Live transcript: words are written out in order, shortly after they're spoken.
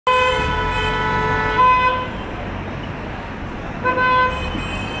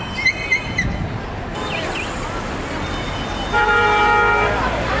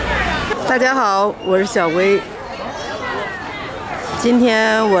大家好，我是小薇。今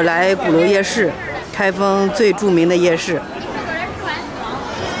天我来鼓楼夜市，开封最著名的夜市。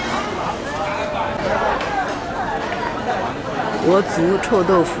国足臭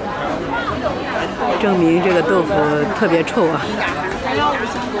豆腐，证明这个豆腐特别臭啊。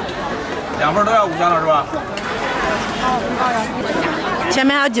2份都要5香了是吧？前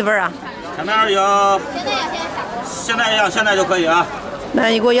面还有几份啊？前面有，现在就可以啊。那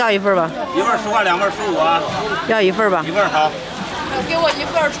你给我要1份吧。1份10块，2份15啊。要1份吧。1份好。给我1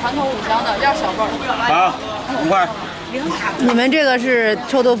份传统5香的，要小份。好，5块。你们这个是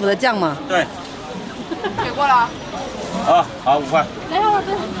臭豆腐的酱吗？对。给过了。好，5块。来一会儿，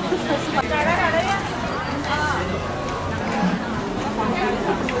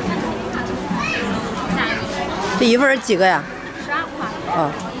这1份是几个呀12块。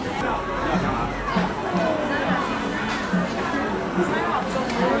哦。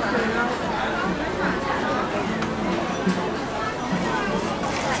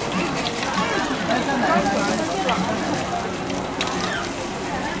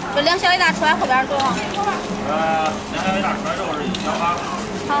这2小一大出来后边多少？2小一大出来肉是1小8。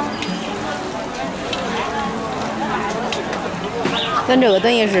好。咱这个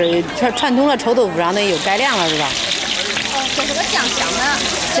等于是传统的臭豆腐上等于有改良了是吧？这是个酱香的。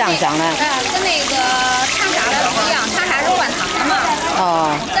酱香的。跟那个长沙的不一样，长沙是灌汤的嘛。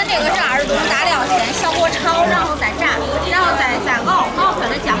哦。咱这个是20多种大料，先小锅炒，然后再炸，然后再熬出来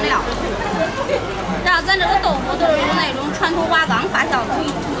的酱料。然后咱这个豆腐都是用那种传统瓦缸发酵的，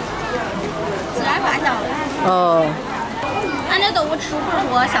自然发酵的。哦。俺这豆腐吃不是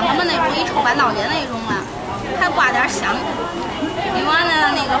说像我们那种一抽半道街那种啊，还挂点香。另外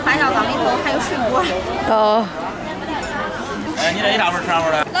呢，那个发酵缸里头还有水果。哦。你这一大份吃2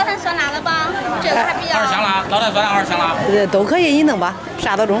份的？老坛酸辣的吧，这个还比较。2是香辣，老坛酸辣2是香辣。都可以，你弄吧，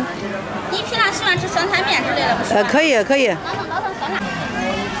啥都中。你平常喜欢吃酸菜面之类的不是？可以可以。老坛酸辣。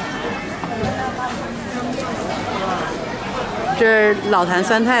这是老坛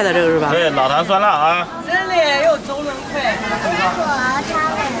酸菜的这个是吧？对，老坛酸辣啊。这里有周人块。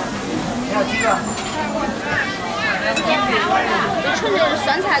这纯粹是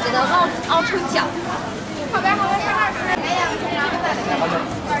酸菜给它熬成酱。后边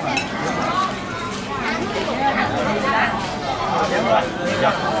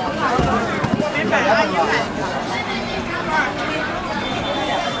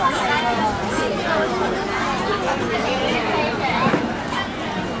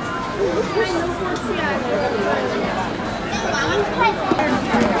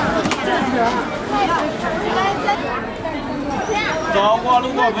走过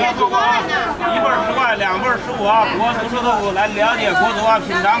路过不要错过啊！1份10块，2份15啊！国足臭豆腐来了解国足啊，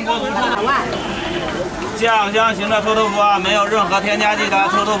品尝国足臭豆腐。酱香型的臭豆腐啊，没有任何添加剂的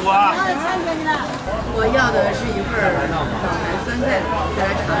臭豆腐啊。我要的是1份老坛酸菜，再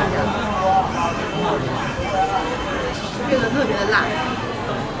来尝一下。这个特别的辣，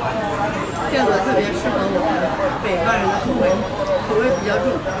这个特别适合我们北方人的口味，口味比较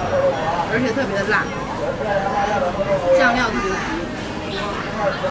重，而且特别的辣，酱料特别足。